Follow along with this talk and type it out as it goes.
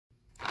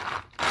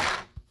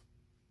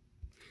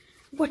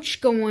What's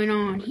going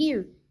on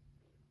here?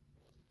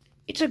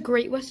 It's a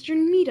Great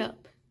Western meetup.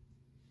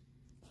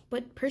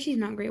 But Percy's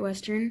not Great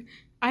Western.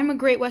 I'm a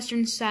Great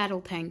Western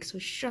saddle tank, so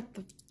shut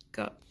the fuck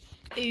up.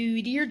 Oh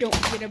dear, don't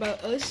forget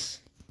about us.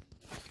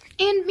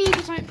 And me,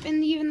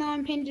 even though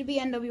I'm painted to be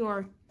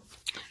NWR.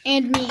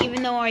 And me,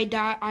 even though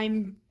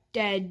I'm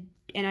dead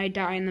and I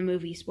die in the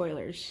movie.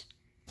 Spoilers.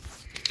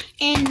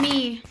 And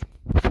me.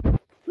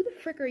 Who the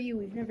frick are you?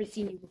 We've never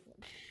seen you before.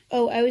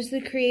 Oh, I was the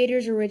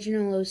creator's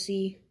original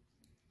OC.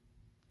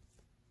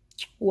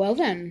 Well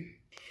then.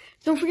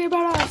 Don't forget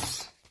about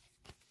us.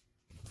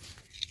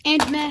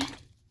 And meh.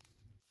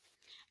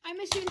 I'm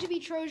a soon-to-be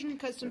Trojan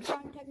custom, so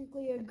I'm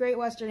technically a Great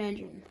Western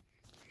engine.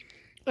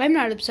 I'm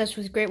not obsessed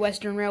with Great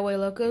Western Railway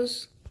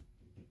locos.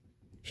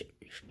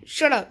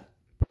 Shut up.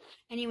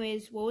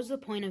 Anyways, what was the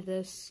point of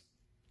this?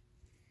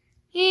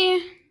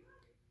 I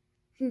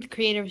think the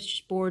creator was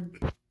just bored.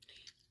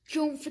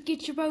 Don't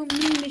forget about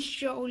me,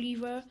 Mr.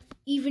 Oliver.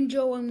 Even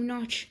though I'm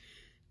not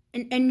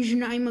an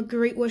engine, I'm a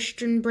Great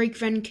Western brake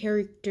van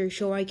character,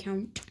 so I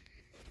count.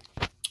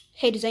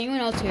 Hey, does anyone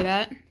else hear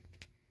that?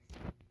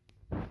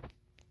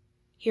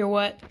 Hear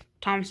what?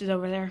 Thomas is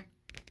over there.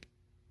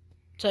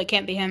 So it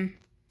can't be him.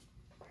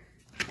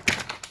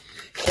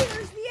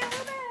 Here's the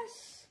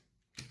LMS!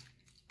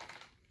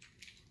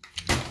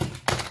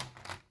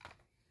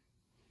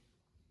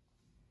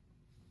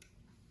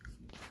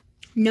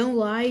 No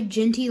lie,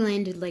 Ginty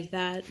landed like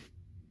that.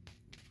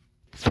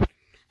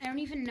 I don't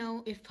even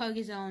know if Pug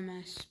is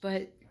LMS,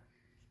 but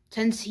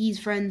since he's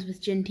friends with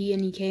Ginty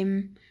and he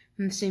came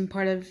from the same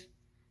part of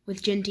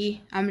with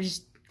Ginty, I'm gonna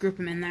just group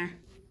him in there.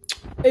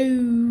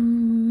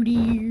 Oh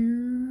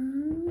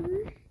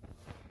dear.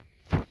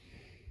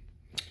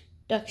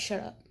 Duck, shut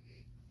up.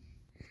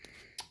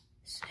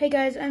 Hey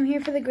guys, I'm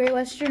here for the Great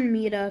Western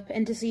meetup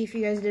and to see if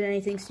you guys did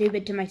anything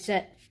stupid to my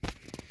set.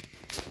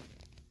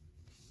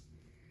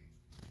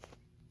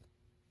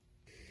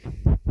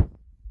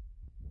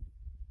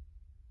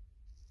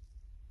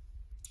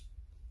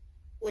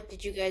 What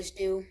did you guys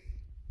do?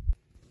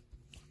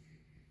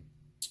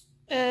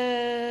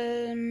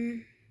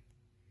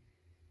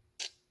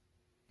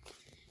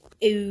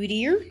 Oh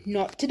dear,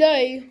 not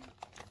today.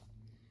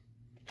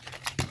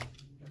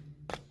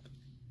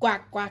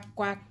 Quack, quack,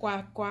 quack,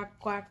 quack, quack,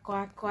 quack,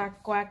 quack,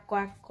 quack, quack,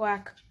 quack,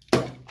 quack.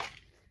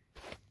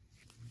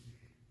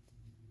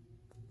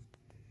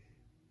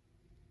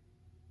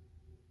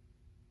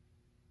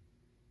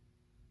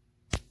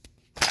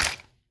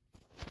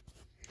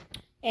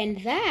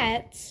 And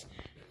that's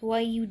why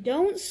you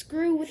don't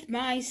screw with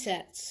my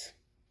sets.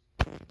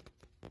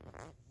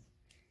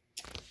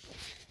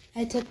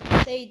 They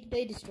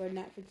destroyed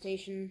Knapford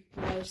Station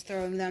when I was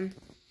throwing them.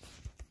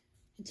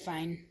 It's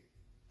fine.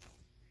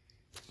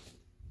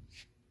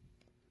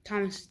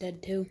 Thomas is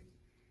dead too.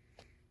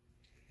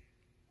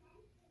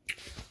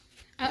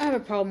 I don't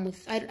have a problem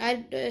with I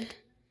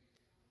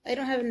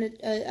don't have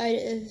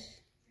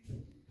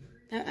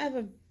I have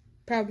a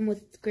problem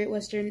with Great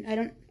Western. I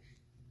don't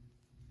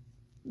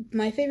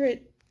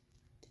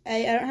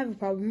have a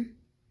problem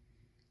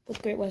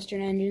with Great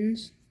Western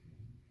engines.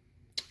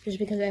 Just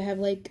because I have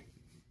like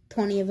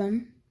 20 of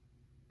them.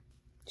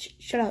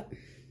 Shut up.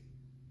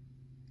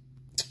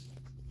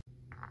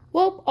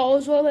 Well, all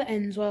is well that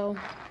ends well.